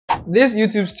This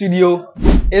YouTube studio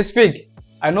is fake.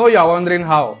 I know you are wondering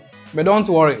how, but don't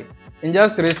worry. In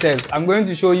just 3 steps, I'm going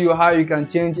to show you how you can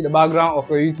change the background of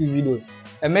your YouTube videos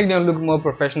and make them look more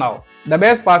professional. The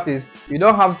best part is, you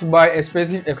don't have to buy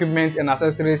expensive equipment and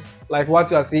accessories like what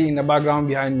you are seeing in the background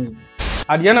behind me.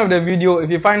 At the end of the video, if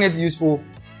you find it useful,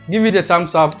 give it a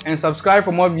thumbs up and subscribe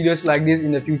for more videos like this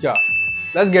in the future.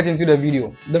 Let's get into the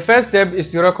video. The first step is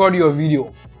to record your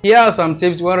video. Here are some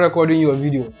tips when recording your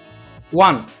video.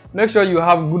 1. Make sure you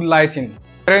have good lighting.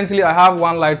 Currently, I have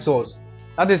one light source.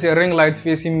 That is a ring light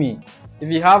facing me. If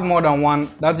you have more than one,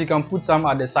 that you can put some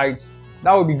at the sides.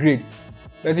 That would be great.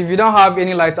 But if you don't have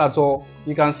any light at all,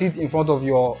 you can sit in front of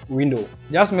your window.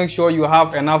 Just make sure you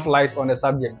have enough light on the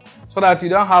subject so that you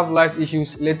don't have light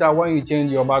issues later when you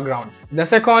change your background. The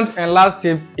second and last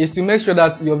tip is to make sure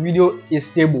that your video is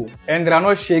stable and there are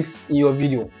no shakes in your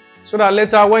video, so that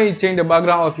later when you change the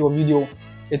background of your video,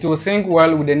 it will sync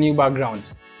well with the new background.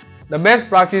 The best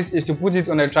practice is to put it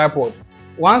on a tripod.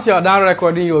 Once you are done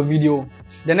recording your video,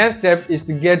 the next step is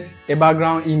to get a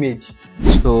background image.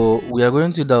 So we are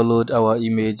going to download our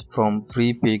image from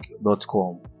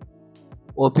freepik.com.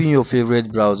 Open your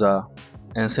favorite browser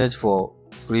and search for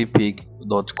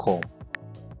freepik.com.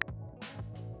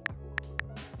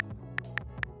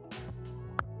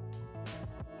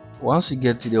 Once you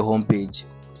get to the home page,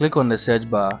 click on the search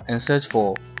bar and search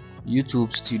for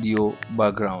YouTube Studio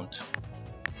background.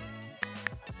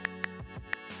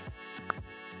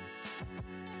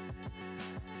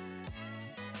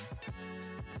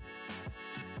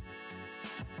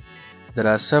 There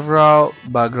are several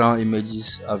background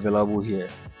images available here.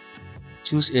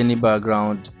 Choose any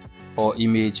background or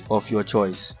image of your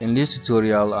choice. In this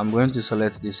tutorial, I'm going to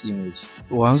select this image.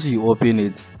 Once you open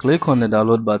it, click on the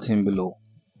download button below.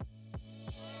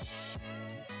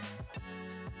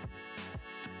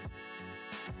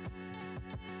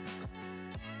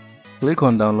 Click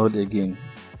on download again.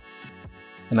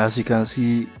 And as you can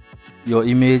see, your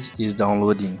image is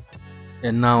downloading.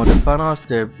 And now the final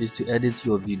step is to edit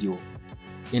your video.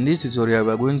 In this tutorial,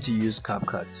 we are going to use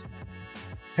CapCut.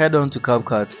 Head on to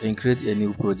CapCut and create a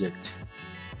new project.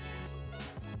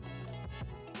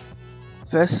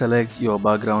 First, select your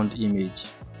background image.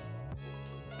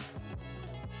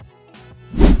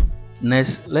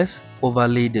 Next, let's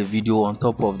overlay the video on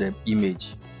top of the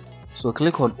image. So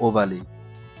click on overlay,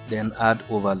 then add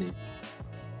overlay.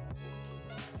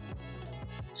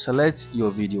 Select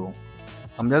your video.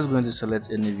 I'm just going to select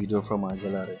any video from my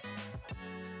gallery.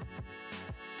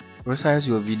 Resize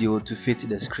your video to fit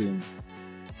the screen.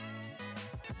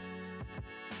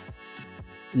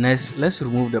 Next, let's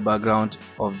remove the background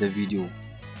of the video.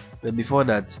 But before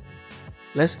that,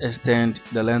 let's extend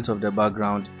the length of the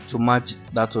background to match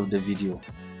that of the video.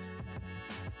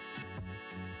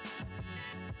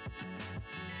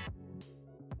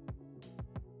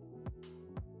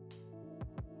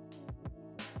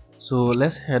 So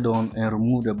let's head on and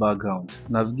remove the background.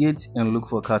 Navigate and look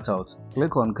for cutout.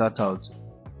 Click on cutout.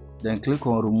 Then click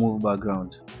on remove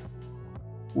background.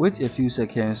 Wait a few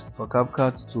seconds for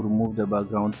CapCut to remove the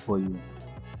background for you.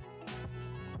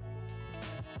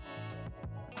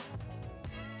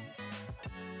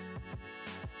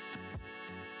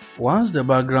 Once the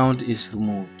background is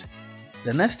removed,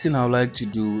 the next thing I would like to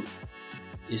do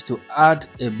is to add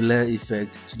a blur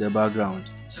effect to the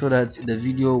background so that the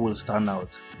video will stand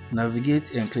out.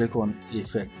 Navigate and click on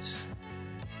effects,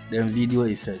 then video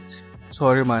effects.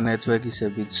 Sorry, my network is a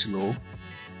bit slow.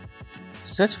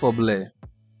 Search for blur.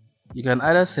 You can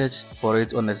either search for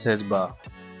it on the search bar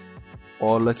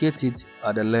or locate it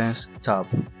at the lens tab.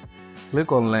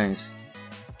 Click on lens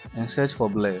and search for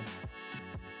blur.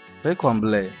 Click on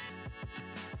blur.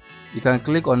 You can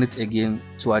click on it again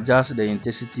to adjust the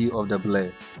intensity of the blur.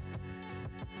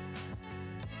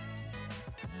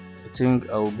 I think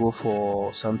I will go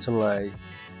for something like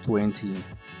 20.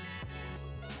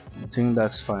 I think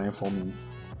that's fine for me.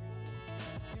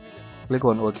 Click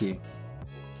on OK.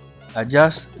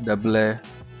 Adjust the blur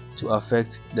to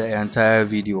affect the entire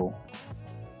video.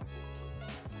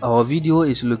 Our video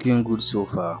is looking good so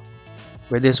far,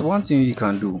 but there's one thing you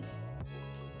can do.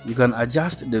 You can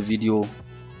adjust the video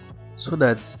so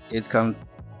that it can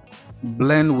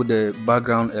blend with the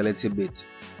background a little bit.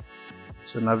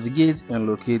 So navigate and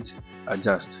locate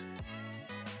adjust.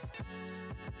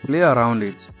 Play around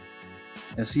it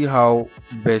and see how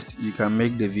best you can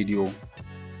make the video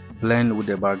blend with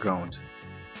the background.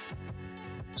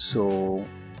 So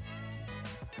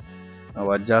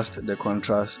I'll adjust the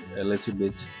contrast a little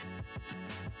bit,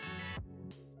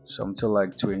 something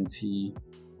like 20.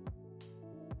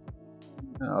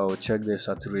 I'll check the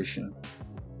saturation.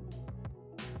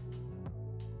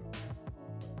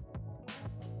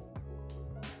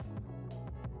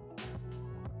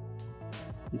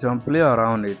 You can play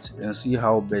around it and see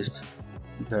how best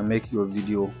you can make your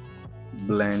video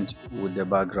blend with the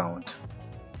background.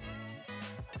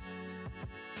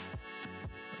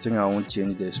 I think I won't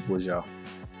change the exposure.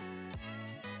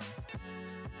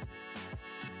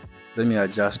 Let me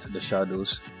adjust the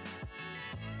shadows.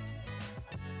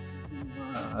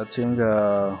 I think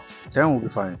 10 will be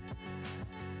fine.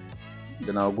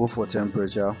 Then I'll go for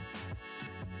temperature,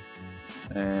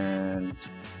 and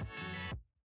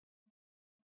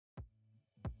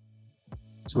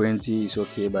 20 is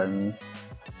okay by me.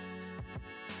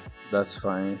 That's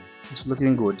fine. It's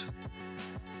looking good.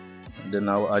 And then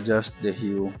I'll adjust the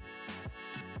hue.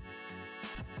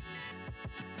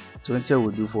 20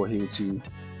 will do for hue too.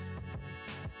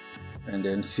 And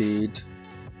then fade.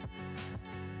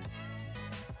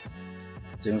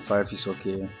 I think 5 is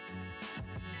okay.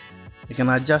 You can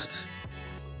adjust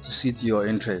to suit your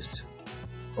interest.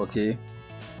 Okay,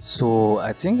 so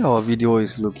I think our video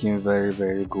is looking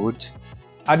very good.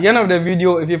 At the end of the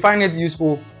video, if you find it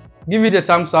useful, give it a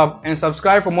thumbs up and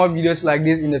subscribe for more videos like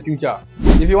this in the future.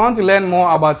 If you want to learn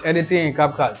more about editing in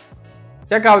CapCut,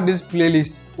 check out this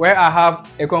playlist where I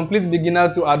have a complete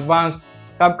beginner to advanced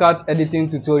CapCut editing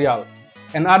tutorial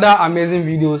and other amazing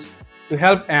videos to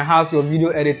help enhance your video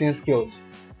editing skills.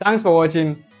 Thanks for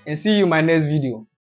watching and see you in my next video.